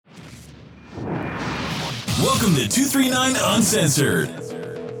Welcome to 239 Uncensored.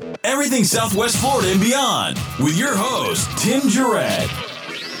 Everything Southwest Florida and beyond with your host, Tim Jarrett.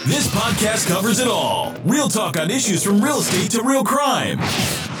 This podcast covers it all. Real talk on issues from real estate to real crime.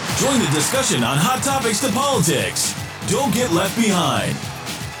 Join the discussion on hot topics to politics. Don't get left behind.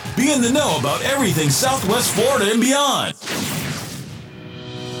 Be in the know about everything Southwest Florida and beyond.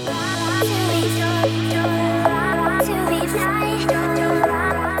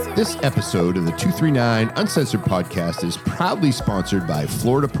 This episode of the 239 Uncensored podcast is proudly sponsored by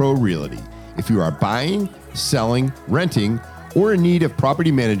Florida Pro Realty. If you are buying, selling, renting, or in need of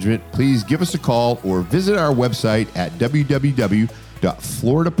property management, please give us a call or visit our website at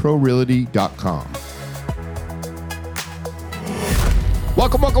www.floridaprorealty.com.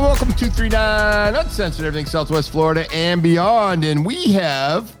 Welcome to 239 Uncensored, everything Southwest Florida and beyond. And we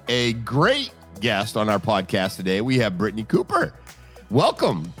have a great guest on our podcast today. We have Brittany Cooper.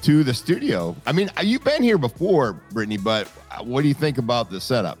 Welcome to the studio. I mean, you've been here before, Brittany, but what do you think about the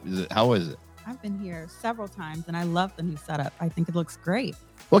setup? How is it? I've been here several times, and I love the new setup. I think it looks great.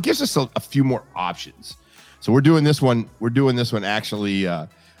 Well, it gives us a few more options. So we're doing this one. Actually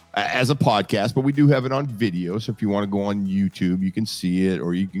as a podcast, but we do have it on video. So if you want to go on YouTube, you can see it,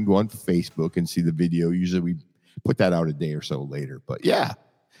 or you can go on Facebook and see the video. Usually we put that out a day or so later. But yeah,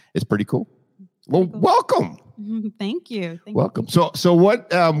 it's pretty cool. Well, welcome. Thank you. Welcome. So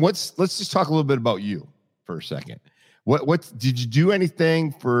let's just talk a little bit about you for a second. What did you do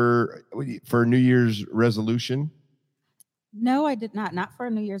anything for New Year's resolution? No, I did not. Not for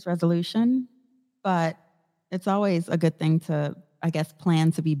a New Year's resolution, but it's always a good thing to, I guess,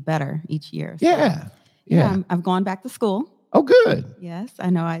 plan to be better each year. So, yeah. I've gone back to school. Oh, good. Yes,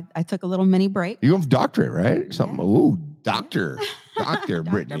 I know. I took a little mini break. You have a doctorate, right? Something. Yeah. Ooh, Dr.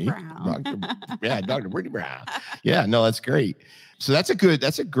 Brittany. Brown. Dr. Brittany Brown. Yeah, no, that's great. So that's a great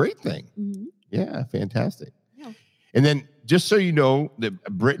thing. Mm-hmm. Yeah, fantastic. Yeah. And then just so you know, that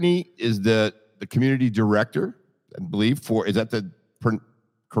Brittany is the community director, I believe, is that the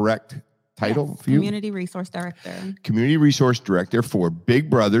correct title Yes, for you? Community Resource Director. Community Resource Director for Big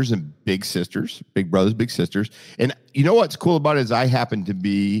Brothers and Big Sisters. Big Brothers, Big Sisters. And you know what's cool about it is I happen to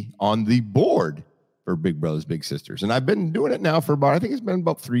be on the board for Big Brothers, Big Sisters. And I've been doing it now for I think it's been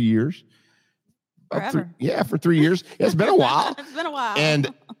about 3 years. Forever. For 3 years. It's been a while. It's been a while.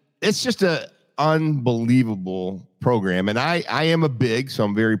 And it's just an unbelievable program. And I am a big, so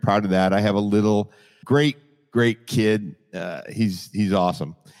I'm very proud of that. I have a little great kid. He's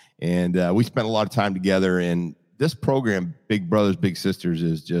awesome. And we spent a lot of time together. And this program, Big Brothers, Big Sisters,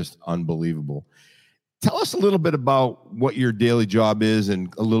 is just unbelievable. Tell us a little bit about what your daily job is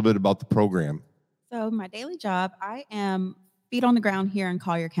and a little bit about the program. So my daily job, I am feet on the ground here in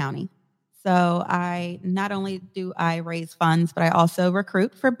Collier County. So I not only do I raise funds, but I also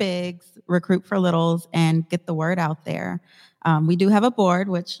recruit for bigs, recruit for littles, and get the word out there. We do have a board,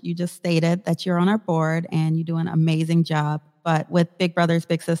 which you just stated that you're on our board, and you do an amazing job. But with Big Brothers,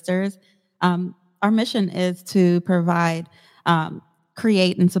 Big Sisters, our mission is to provide,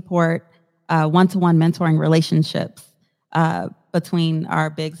 create, and support one-to-one mentoring relationships between our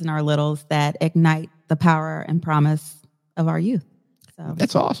bigs and our littles that ignite the power and promise of our youth. So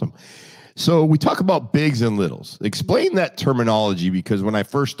that's awesome. So we talk about bigs and littles. Explain that terminology, because when I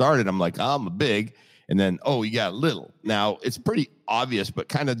first started, I'm like, I'm a big, and then, you got little. Now, it's pretty obvious, but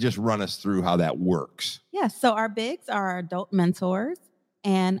kind of just run us through how that works. Yes. So our bigs are our adult mentors,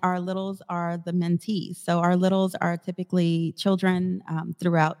 and our littles are the mentees. So our littles are typically children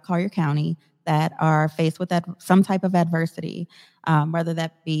throughout Collier County that are faced with some type of adversity, whether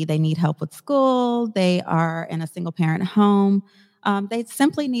that be they need help with school, they are in a single parent home. They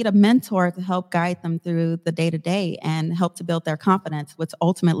simply need a mentor to help guide them through the day-to-day and help to build their confidence, which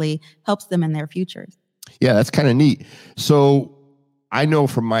ultimately helps them in their futures. Yeah, that's kind of neat. So I know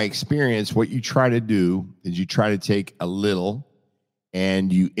from my experience, what you try to do is you try to take a little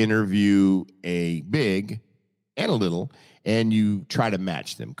and you interview a big and a little, and you try to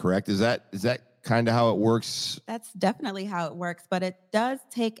match them, correct? Is that kind of how it works? That's definitely how it works, but it does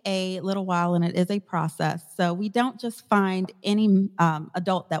take a little while, and it is a process. So we don't just find any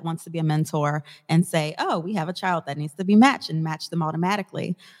adult that wants to be a mentor and say, we have a child that needs to be matched, and match them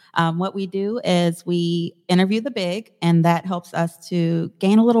automatically. What we do is we interview the big, and that helps us to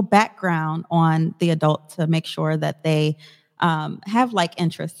gain a little background on the adult to make sure that they have like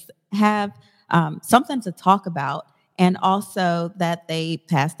interests, have something to talk about, and also that they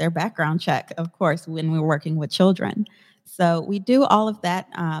pass their background check, of course, when we're working with children. So we do all of that,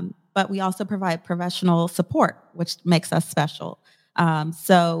 but we also provide professional support, which makes us special.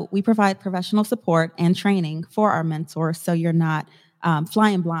 So we provide professional support and training for our mentors, so you're not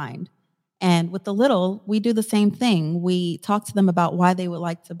flying blind. And with the little, we do the same thing. We talk to them about why they would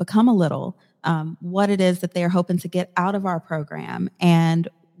like to become a little, what it is that they're hoping to get out of our program, and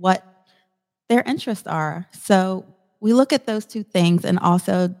what their interests are. So we look at those two things, and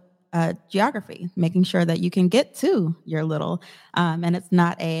also geography, making sure that you can get to your little, and it's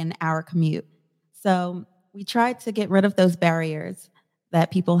not an hour commute. So we try to get rid of those barriers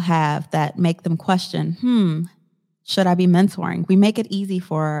that people have that make them question, should I be mentoring? We make it easy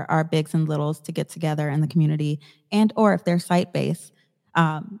for our bigs and littles to get together in the community, and or if they're site-based,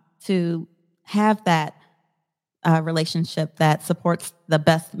 to have that relationship that supports the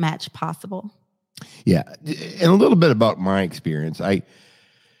best match possible. Yeah. And a little bit about my experience. I've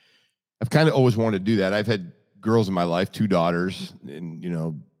kind of always wanted to do that. I've had girls in my life, 2 daughters,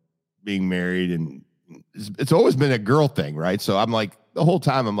 and, being married, and it's always been a girl thing, right? So I'm like, the whole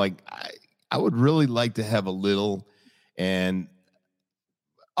time I'm like, I would really like to have a little, and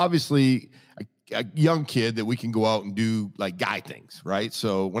obviously a young kid that we can go out and do like guy things, right?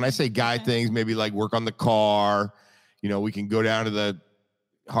 So when I say guy things, maybe like work on the car, we can go down to the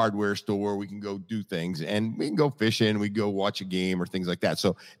hardware store, we can go do things, and we can go fishing, we go watch a game or things like that.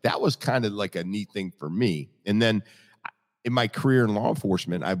 So that was kind of like a neat thing for me. And then in my career in law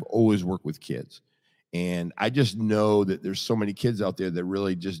enforcement, I've always worked with kids. And I just know that there's so many kids out there that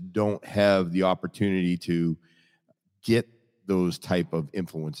really just don't have the opportunity to get those type of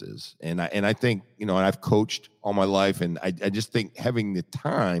influences. And I think, and I've coached all my life, and I just think having the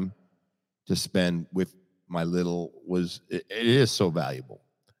time to spend with my little it is so valuable.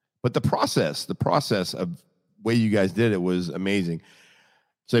 But the process of way you guys did it was amazing.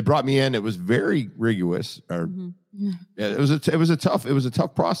 So they brought me in. It was very rigorous. It was a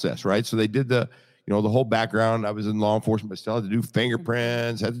tough process, right? So they did the whole background. I was in law enforcement, but still had to do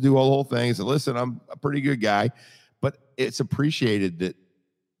fingerprints, had to do all the whole thing. So listen, I'm a pretty good guy, but it's appreciated that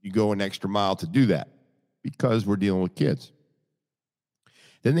you go an extra mile to do that because we're dealing with kids.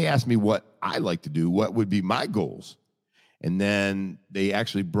 Then they asked me what I like to do, what would be my goals. And then they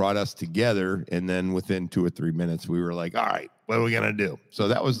actually brought us together. And then within 2 or 3 minutes, we were like, all right, what are we going to do? So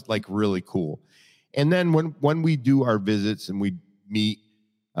that was like really cool. And then when we do our visits and we meet,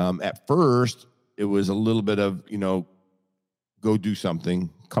 at first, it was a little bit of, go do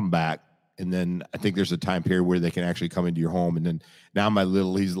something, come back. And then I think there's a time period where they can actually come into your home. And then now my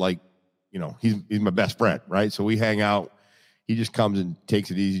little, he's like, he's my best friend, right? So we hang out. He just comes and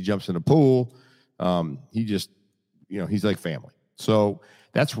takes it easy, jumps in the pool. He just, he's like family. So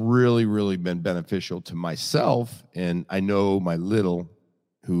that's really, really been beneficial to myself. And I know my little,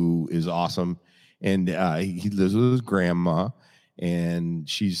 who is awesome. And he lives with his grandma. And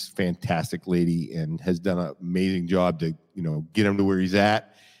she's a fantastic lady and has done an amazing job to, get him to where he's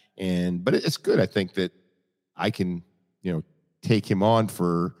at. But it's good. I think that I can, take him on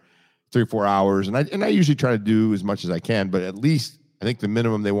for 3 or 4 hours. And I usually try to do as much as I can, but at least I think the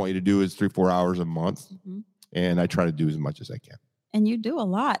minimum they want you to do is 3 or 4 hours a month. Mm-hmm. And I try to do as much as I can. And you do a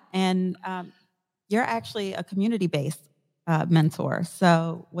lot. And you're actually a community-based mentor.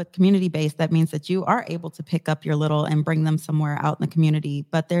 So with community-based, that means that you are able to pick up your little and bring them somewhere out in the community.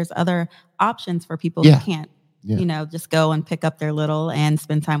 But there's other options for people who can't, just go and pick up their little and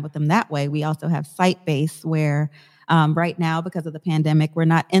spend time with them that way. We also have site-based where right now, because of the pandemic, we're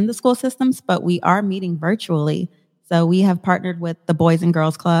not in the school systems, but we are meeting virtually. So we have partnered with the Boys and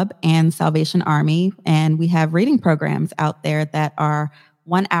Girls Club and Salvation Army, and we have reading programs out there that are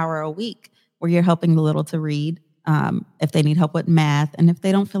 1 hour a week where you're helping the little to read. If they need help with math, and if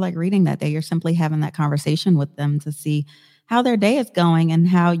they don't feel like reading that day, you're simply having that conversation with them to see how their day is going and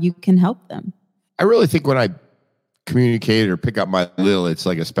how you can help them. I really think when I communicate or pick up my little, it's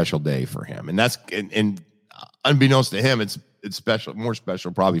like a special day for him. And that's, and unbeknownst to him, it's special, more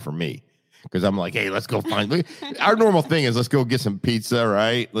special probably for me. Because I'm like, hey, let's go find, our normal thing is let's go get some pizza,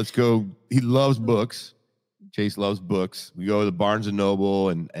 right? Let's go. He loves books. Chase loves books. We go to the Barnes and Noble,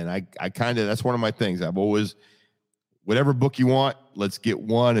 and I kind of, that's one of my things. I've always, whatever book you want, let's get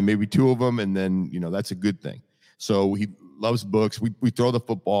one and maybe 2 of them. And then, that's a good thing. So he loves books. We throw the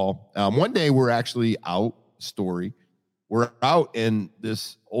football. One day we're actually out, story. We're out and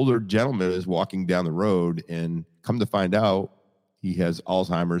this older gentleman is walking down the road, and come to find out he has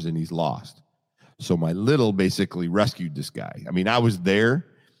Alzheimer's and he's lost. So my little basically rescued this guy. I mean, I was there,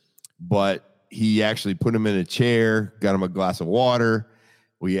 but he actually put him in a chair, got him a glass of water.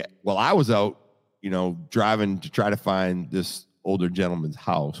 While I was out, driving to try to find this older gentleman's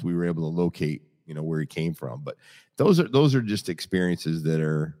house, we were able to locate, where he came from. But those are just experiences that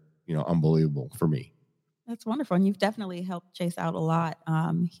are, unbelievable for me. That's wonderful. And you've definitely helped Chase out a lot.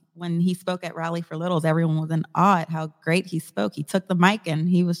 When he spoke at Rally for Littles, everyone was in awe at how great he spoke. He took the mic and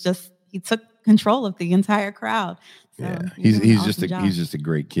he he took control of the entire crowd. So Yeah, he's doing an awesome job. he's just a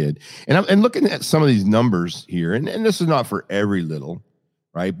great kid. And looking at some of these numbers here, and this is not for every little,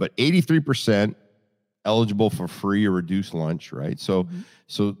 right? But 83% eligible for free or reduced lunch, right? So Mhm.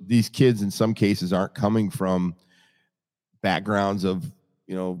 so these kids in some cases aren't coming from backgrounds of,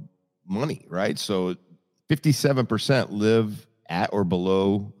 money, right? So 57% live at or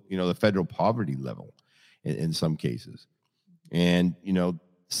below, the federal poverty level in some cases. And,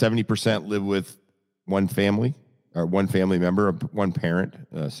 70% live with one family or one family member, one parent,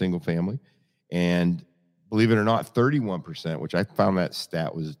 single family. And believe it or not, 31%, which I found that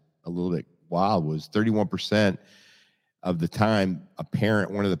stat was a little bit wild, was 31% of the time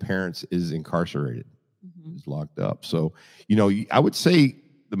one of the parents is incarcerated, Mhm. is locked up. So, I would say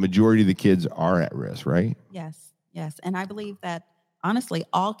the majority of the kids are at risk, right? Yes, yes. And I believe that honestly,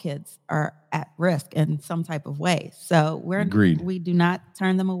 all kids are at risk in some type of way. So Agreed. we do not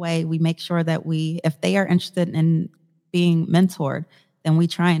turn them away. We make sure that if they are interested in being mentored, then we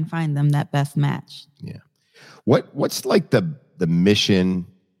try and find them that best match. Yeah. What's like the mission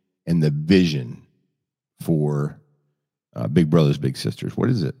and the vision for Big Brothers Big Sisters? What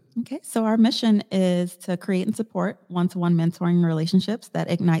is it? Okay, so our mission is to create and support one-to-one mentoring relationships that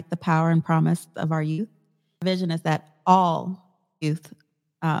ignite the power and promise of our youth. The vision is that all youth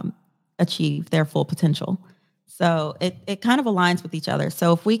achieve their full potential. So it kind of aligns with each other.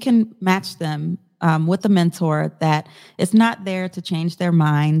 So if we can match them with a mentor that is not there to change their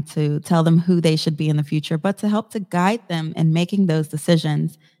mind, to tell them who they should be in the future, but to help to guide them in making those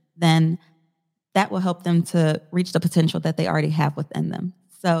decisions, then that will help them to reach the potential that they already have within them.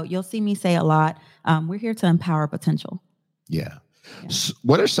 So you'll see me say a lot, we're here to empower potential. Yeah. Yeah. So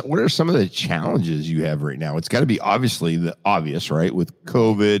what are some of the challenges you have right now? It's got to be obviously the obvious, right? With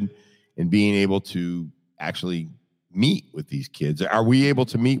COVID and being able to actually meet with these kids. Are we able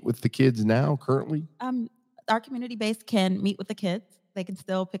to meet with the kids now currently? Our community base can meet with the kids. They can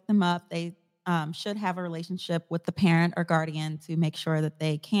still pick them up. They should have a relationship with the parent or guardian to make sure that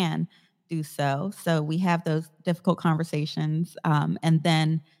they can do so. So we have those difficult conversations. And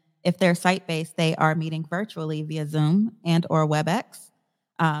then if they're site-based, they are meeting virtually via Zoom and or WebEx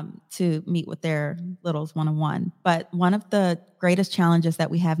to meet with their littles one-on-one. But one of the greatest challenges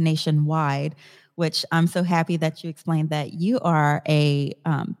that we have nationwide, which I'm so happy that you explained that you are a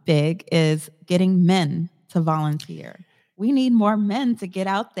big, is getting men to volunteer. We need more men to get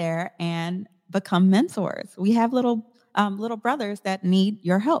out there and become mentors. We have little brothers that need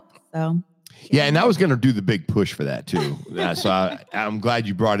your help. So Yeah, and I was going to do the big push for that too. So I'm glad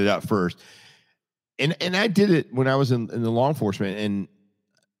you brought it up first. And I did it when I was in the law enforcement, and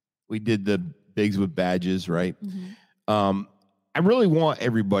we did the bigs with badges, right? Mhm. I really want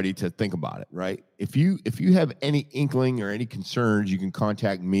everybody to think about it, right? If you have any inkling or any concerns, you can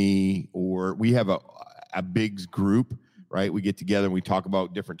contact me, or we have a bigs group, right? We get together and we talk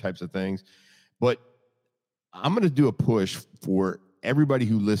about different types of things. But I'm going to do a push for everybody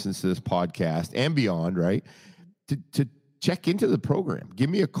who listens to this podcast and beyond, right? To check into the program. Give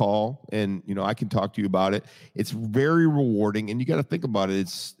me a call, and I can talk to you about it. It's very rewarding, and you got to think about it.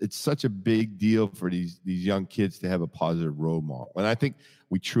 It's such a big deal for these young kids to have a positive role model. And I think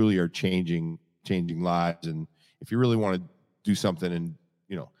we truly are changing lives. And if you really want to do something, and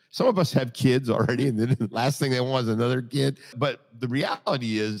some of us have kids already, and then the last thing they want is another kid. But the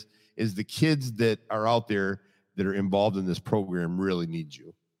reality is the kids that are out there that are involved in this program really need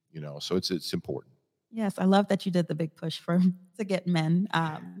you. So it's important. Yes, I love that you did the big push to get men.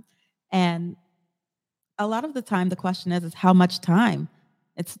 And a lot of the time, the question is how much time?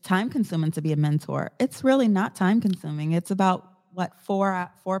 It's time consuming to be a mentor. It's really not time consuming. It's about 4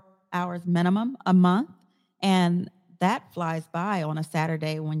 hours minimum a month, and that flies by on a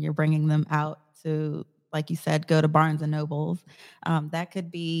Saturday when you're bringing them out to, like you said, go to Barnes and Nobles. That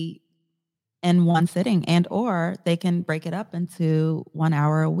could be in one sitting, and or they can break it up into 1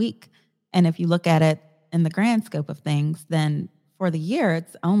 hour a week. And if you look at it in the grand scope of things, then for the year,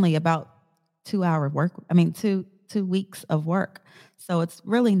 it's only about 2 hour work. I mean, two weeks of work. So it's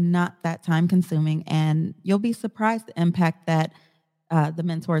really not that time consuming. And you'll be surprised the impact that the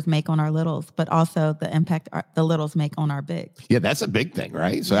mentors make on our littles, but also the impact the littles make on our bigs. Yeah, that's a big thing,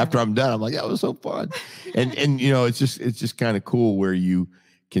 right? So Yeah. after I'm done, I'm like, that was so fun. And it's just kind of cool where you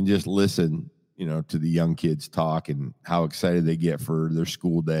can just listen, to the young kids talk and how excited they get for their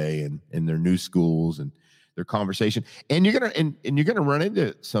school day and their new schools and their conversation. And you're gonna run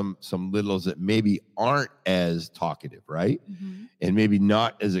into some littles that maybe aren't as talkative, right? Mhm. And maybe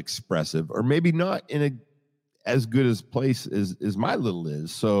not as expressive, or maybe not in a as good as place as my little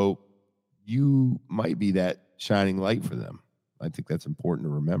is. So you might be that shining light for them. I think that's important to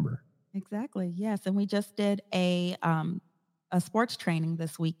remember. Exactly. Yes. And we just did a sports training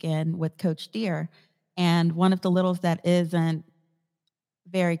this weekend with Coach Deere. And one of the littles that isn't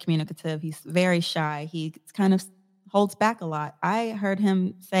very communicative, he's very shy. He kind of holds back a lot. I heard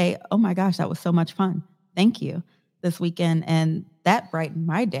him say, "Oh my gosh, that was so much fun. Thank you," this weekend. And that brightened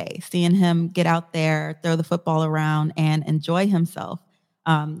my day, seeing him get out there, throw the football around, and enjoy himself.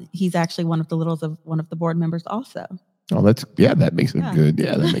 He's actually one of the littles of one of the board members also. Oh, that makes it Yeah. good.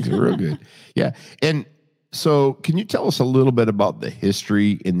 Yeah, that makes it real good. Yeah. And so can you tell us a little bit about the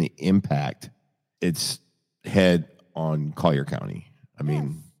history and the impact it's had on Collier County? I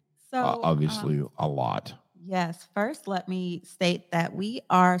mean, Yes. So, obviously a lot. yes, first let me state that we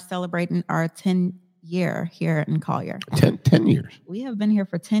are celebrating our 10 year here in Collier. 10 years. We have been here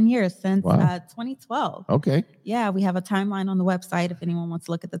for 10 years since Wow. 2012. Okay. Yeah, we have a timeline on the website if anyone wants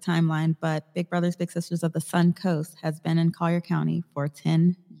to look at the timeline. But Big Brothers Big Sisters of the Sun Coast has been in Collier County for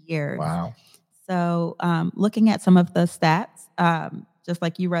 10 years. Wow. So, looking at some of the stats, just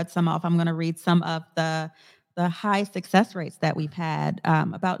like you read some off, I'm going to read some of the high success rates that we've had.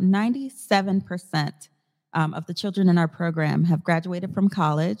 About 97% of the children in our program have graduated from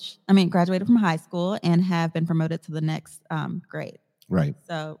graduated from high school and have been promoted to the next grade. Right.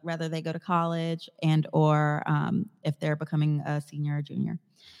 So whether they go to college and or if they're becoming a senior or junior,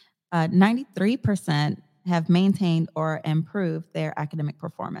 93% have maintained or improved their academic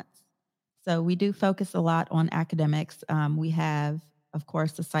performance. So we do focus a lot on academics. We have, of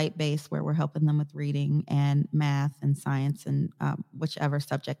course, the site base where we're helping them with reading and math and science and whichever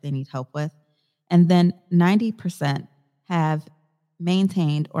subject they need help with. And then 90% have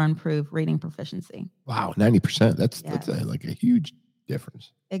maintained or improved reading proficiency. Wow. 90%. That's Yes. like a huge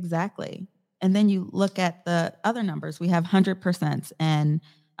difference. Exactly. And then you look at the other numbers. We have 100% in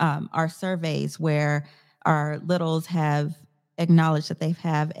our surveys where our littles have acknowledged that they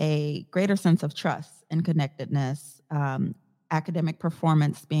have a greater sense of trust and connectedness, academic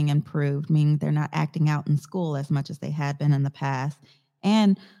performance being improved, meaning they're not acting out in school as much as they had been in the past,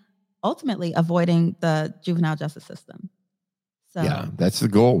 and ultimately avoiding the juvenile justice system. So Yeah, that's the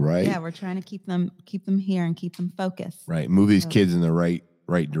goal, right? yeah, we're trying to keep them here and keep them focused. Right. Move these So- kids in the right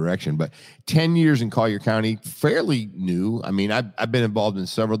direction. But 10 years in Collier County, fairly new. I mean, I've been involved in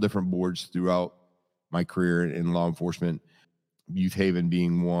several different boards throughout my career in law enforcement, Youth Haven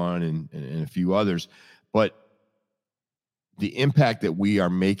being one and a few others. But the impact that we are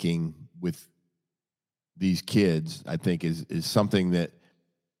making with these kids, I think, is something that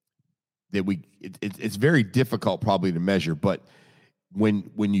it's very difficult probably to measure. But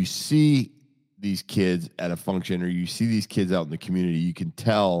when you see these kids at a function or you see these kids out in the community, you can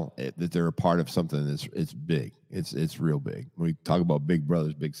tell that they're a part of something it's big. It's real big. When we talk about Big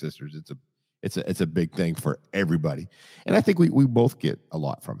Brothers, Big Sisters, it's a big thing for everybody. And I think we both get a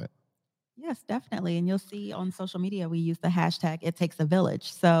lot from it. Yes, definitely. And you'll see on social media, we use the hashtag It Takes a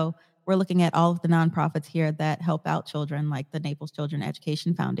Village. So we're looking at all of the nonprofits here that help out children, like the Naples Children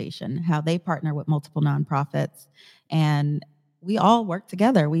Education Foundation, how they partner with multiple nonprofits. And we all work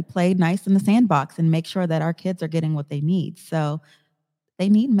together. We play nice in the sandbox and make sure that our kids are getting what they need. So they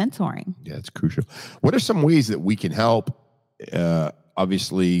need mentoring. Yeah, it's crucial. What are some ways that we can help?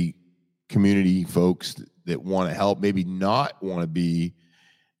 Obviously, community folks that want to help, maybe not want to be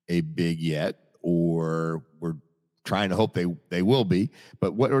a big yet, or we're trying to hope they will be.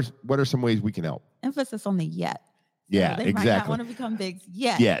 But what are some ways we can help? Emphasis on the yet. So Yeah, they might not exactly. want to become bigs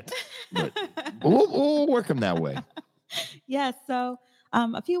yet. Yet, but we'll work them that way. Yes. So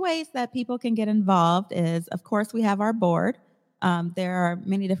a few ways that people can get involved is, of course, we have our board. There are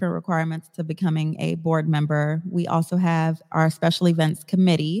many different requirements to becoming a board member. We also have our special events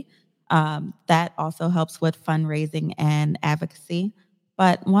committee that also helps with fundraising and advocacy.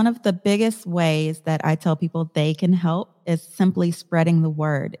 But one of the biggest ways that I tell people they can help is simply spreading the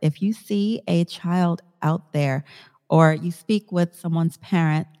word. If you see a child out there or you speak with someone's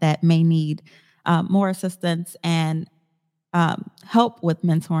parent that may need more assistance and help with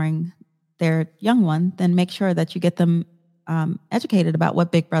mentoring their young one, then make sure that you get them educated about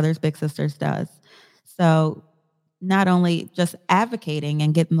what Big Brothers Big Sisters does. So not only just advocating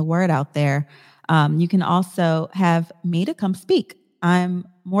and getting the word out there, you can also have me to come speak. I'm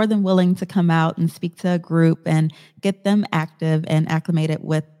more than willing to come out and speak to a group and get them active and acclimated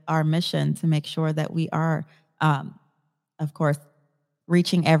with our mission to make sure that we are, of course,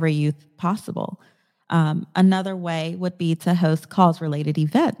 reaching every youth possible. Another way would be to host cause-related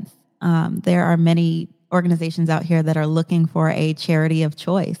events. There are many organizations out here that are looking for a charity of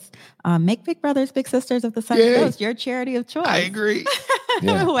choice. Make Big Brothers Big Sisters of the Sun Coast your charity of choice. I agree.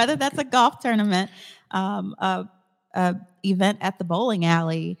 Yeah. Whether that's a golf tournament, a event at the bowling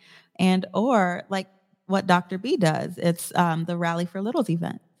alley, and or like what Dr. B does. It's the Rally for Littles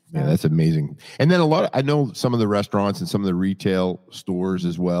event. Yeah, that's amazing. And then I know some of the restaurants and some of the retail stores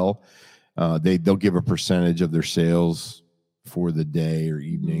as well. They'll give a percentage of their sales for the day or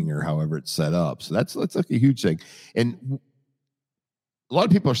evening or however it's set up. So that's like a huge thing. And a lot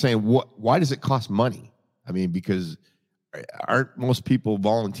of people are saying, why does it cost money? I mean, because aren't most people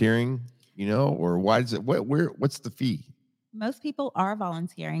volunteering, or why does it, what's the fee? Most people are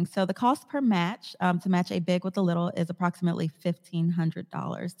volunteering. So the cost per match to match a big with a little is approximately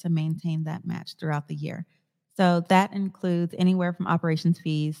 $1,500 to maintain that match throughout the year. So that includes anywhere from operations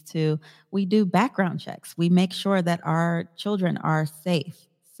fees to we do background checks. We make sure that our children are safe.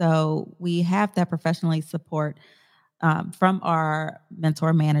 So we have that professionally support from our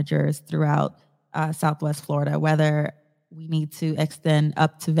mentor managers throughout Southwest Florida, whether we need to extend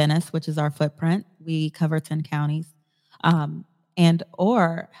up to Venice, which is our footprint. We cover 10 counties. And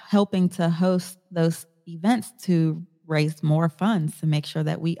or helping to host those events to raise more funds to make sure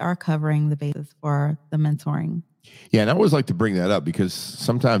that we are covering the basis for the mentoring. Yeah, and I always like to bring that up because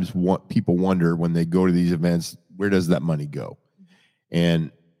sometimes people wonder when they go to these events, where does that money go?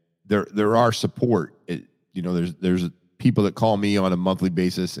 And there are support. There's people that call me on a monthly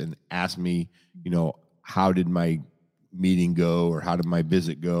basis and ask me, how did my meeting go, or how did my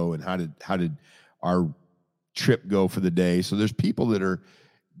visit go, and how did our trip go for the day. So there's people that are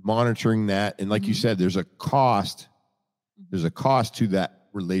monitoring that, and like you said, there's a cost to that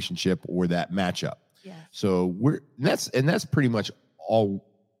relationship or that matchup. Yes. So that's pretty much all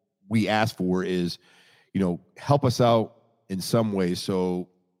we ask for is, help us out in some way so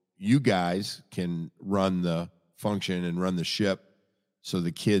you guys can run the function and run the ship so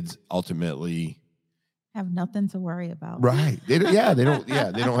the kids ultimately have nothing to worry about. Right. They don't have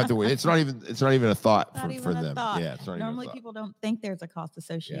to worry. It's not even a thought for them. Thought. Yeah. It's not Normally even a thought. people don't think there's a cost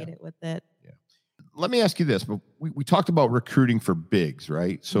associated with it. Yeah. Let me ask you this, but we talked about recruiting for bigs,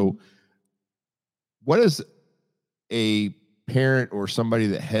 right? So what is a parent or somebody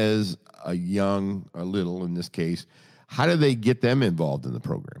that has a little in this case, how do they get them involved in the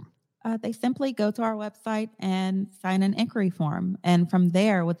program? They simply go to our website and sign an inquiry form. And from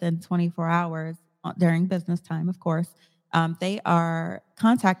there, within 24 hours, during business time, of course, they are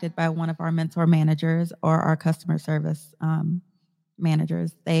contacted by one of our mentor managers or our customer service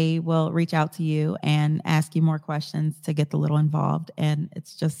managers. They will reach out to you and ask you more questions to get the little involved. And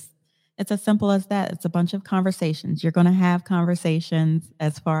it's as simple as that. It's a bunch of conversations. You're going to have conversations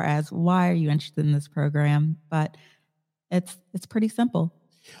as far as why are you interested in this program, but it's pretty simple.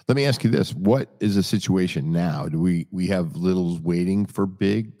 Let me ask you this. What is the situation now? Do we have littles waiting for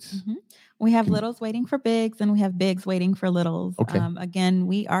bigs? Mm-hmm. We have littles waiting for bigs, and we have bigs waiting for littles. Okay. Again,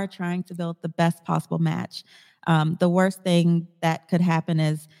 we are trying to build the best possible match. The worst thing that could happen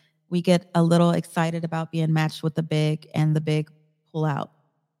is we get a little excited about being matched with the big, and the big pull out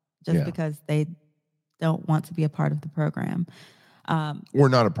just because they don't want to be a part of the program. Or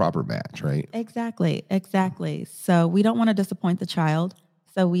not a proper match, right? Exactly. So we don't want to disappoint the child.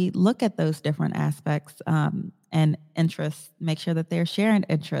 So we look at those different aspects and interests, make sure that they're sharing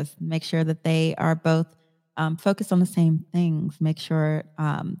interests, make sure that they are both focused on the same things, make sure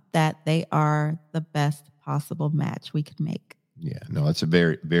that they are the best possible match we could make. Yeah, no, that's a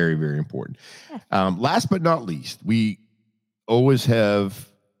very, very, very important. Yes. Last but not least, we always have,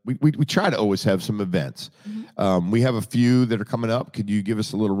 we try to always have some events. Mm-hmm. We have a few that are coming up. Could you give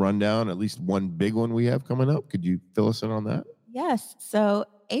us a little rundown, at least one big one we have coming up? Could you fill us in on that? Yes. So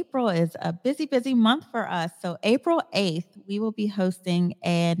April is a busy, busy month for us. So April 8th, we will be hosting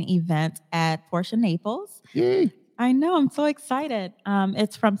an event at Portia Naples. Yay. I know. I'm so excited.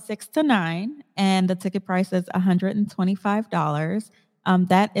 It's from 6 to 9, and the ticket price is $125.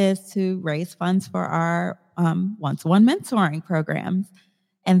 That is to raise funds for our one-to-one mentoring programs.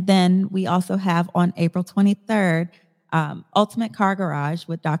 And then we also have on April 23rd, Ultimate Car Garage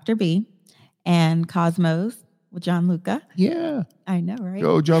with Dr. B and Cosmos with John Luca. Yeah. I know, right?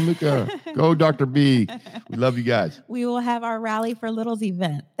 Go, John Luca. Go, Dr. B. We love you guys. We will have our Rally for Littles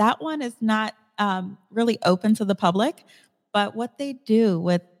event. That one is not really open to the public, but what they do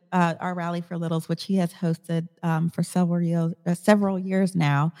with our Rally for Littles, which he has hosted for several years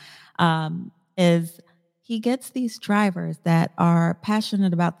now, is he gets these drivers that are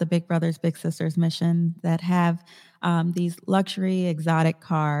passionate about the Big Brothers Big Sisters mission, that have these luxury exotic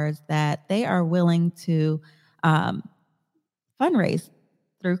cars that they are willing to fundraise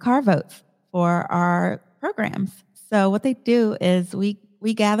through car votes for our programs. So what they do is we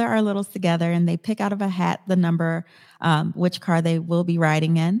gather our littles together, and they pick out of a hat the number, which car they will be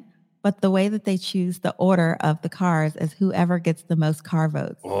riding in. But the way that they choose the order of the cars is whoever gets the most car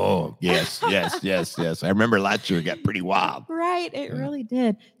votes. Oh, yes. I remember last year it got pretty wild. Right. It really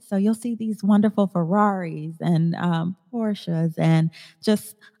did. So you'll see these wonderful Ferraris and Porsches and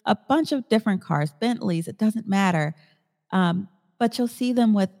just a bunch of different cars, Bentleys, it doesn't matter. But you'll see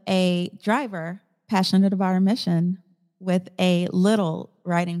them with a driver passionate about our mission, with a little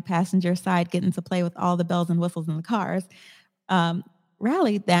riding passenger side, getting to play with all the bells and whistles in the cars,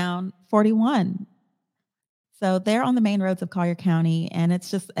 rallied down 41. So they're on the main roads of Collier County, and it's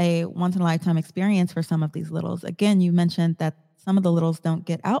just a once-in-a-lifetime experience for some of these littles. Again, you mentioned that some of the littles don't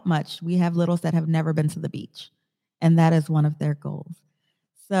get out much. We have littles that have never been to the beach, and that is one of their goals.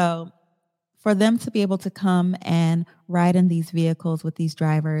 So for them to be able to come and ride in these vehicles with these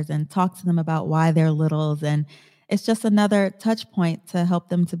drivers and talk to them about why they're littles, and it's just another touch point to help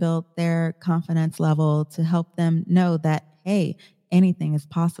them to build their confidence level, to help them know that, hey, anything is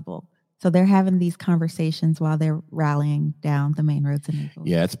possible. So they're having these conversations while they're rallying down the main roads in Naples.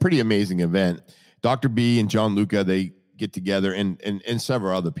 Yeah, it's a pretty amazing event. Dr. B and John Luca, they get together, and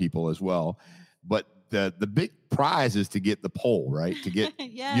several other people as well. But the big prize is to get the pole, right? To get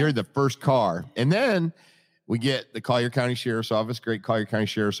Yes. You're the first car. And then we get the Collier County Sheriff's Office, great Collier County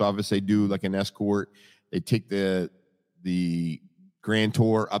Sheriff's Office. They do like an escort. They take the Grand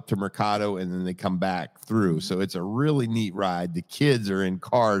Tour up to Mercado, and then they come back through. So it's a really neat ride. The kids are in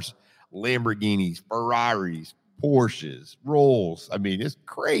cars, Lamborghinis, Ferraris, Porsches, Rolls. I mean, it's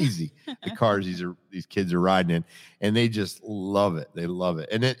crazy the cars these kids are riding in, and they just love it. They love it,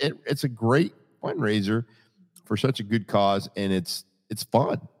 and it's a great fundraiser for such a good cause, and it's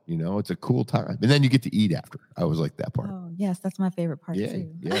fun. You know, it's a cool time, and then you get to eat after. I always like that part. Oh, yes, that's my favorite part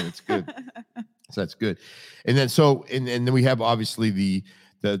too. Yeah, it's good. So that's good. And then and then we have obviously the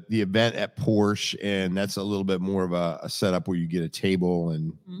event at Porsche, and that's a little bit more of a setup where you get a table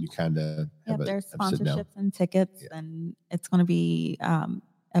and you kind of there's sponsorships and tickets, and it's going to be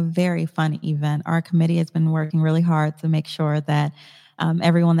a very fun event. Our committee has been working really hard to make sure that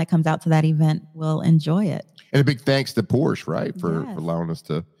everyone that comes out to that event will enjoy it. And a big thanks to Porsche, right, for Yes. allowing us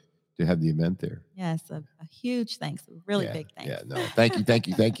to have the event there. Yes, a huge thanks, really big thanks. Yeah, no, thank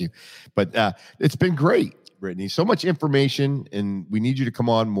you. But it's been great, Brittany. So much information, and we need you to come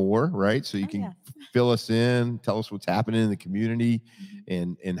on more, right? So you can fill us in, tell us what's happening in the community,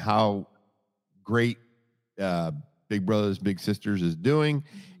 and how great Big Brothers Big Sisters is doing,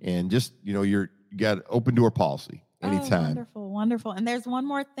 and just you got open door policy anytime. Oh, wonderful. And there's one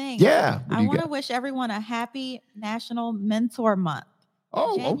more thing. Yeah, I want to wish everyone a happy National Mentor Month.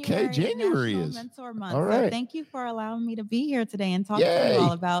 Oh, okay. January National is Mentor Month. all right. So thank you for allowing me to be here today and talk to you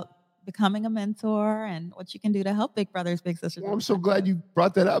all about becoming a mentor and what you can do to help Big Brothers Big Sisters. Well, I'm so glad you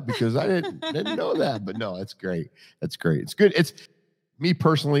brought that up, because I didn't know that. But no, that's great. That's great. It's good. It's me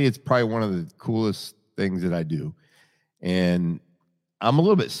personally. It's probably one of the coolest things that I do, and I'm a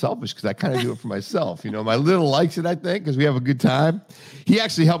little bit selfish because I kind of do it for myself. My little likes it, I think, because we have a good time. He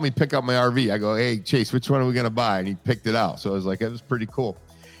actually helped me pick up my RV. I go, hey, Chase, which one are we going to buy? And he picked it out. So I was like, it was pretty cool.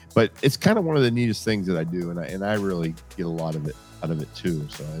 But it's kind of one of the neatest things that I do, and I really get a lot of it out of it too.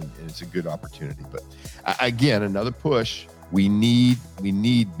 So it's a good opportunity. But again, another push. We need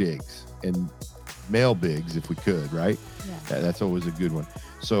bigs, and male bigs if we could, right? Yeah. That's always a good one.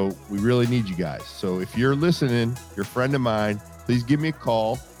 So we really need you guys. So if you're listening, you're a friend of mine, please give me a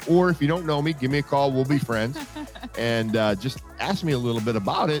call. Or if you don't know me, give me a call. We'll be friends. And just ask me a little bit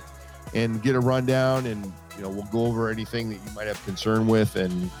about it and get a rundown. And, we'll go over anything that you might have concern with.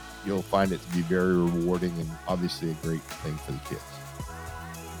 And you'll find it to be very rewarding and obviously a great thing for the kids.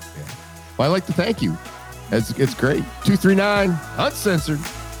 Yeah. Well, I'd like to thank you. It's great. 239 Uncensored.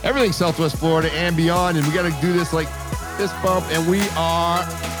 Everything Southwest Florida and beyond. And we got to do this like fist bump. And we are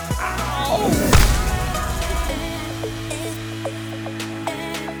out.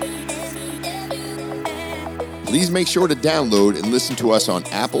 Please make sure to download and listen to us on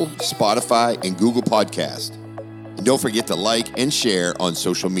Apple, Spotify, and Google Podcast. And don't forget to like and share on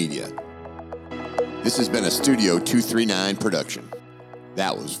social media. This has been a Studio 239 production.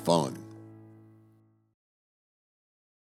 That was fun.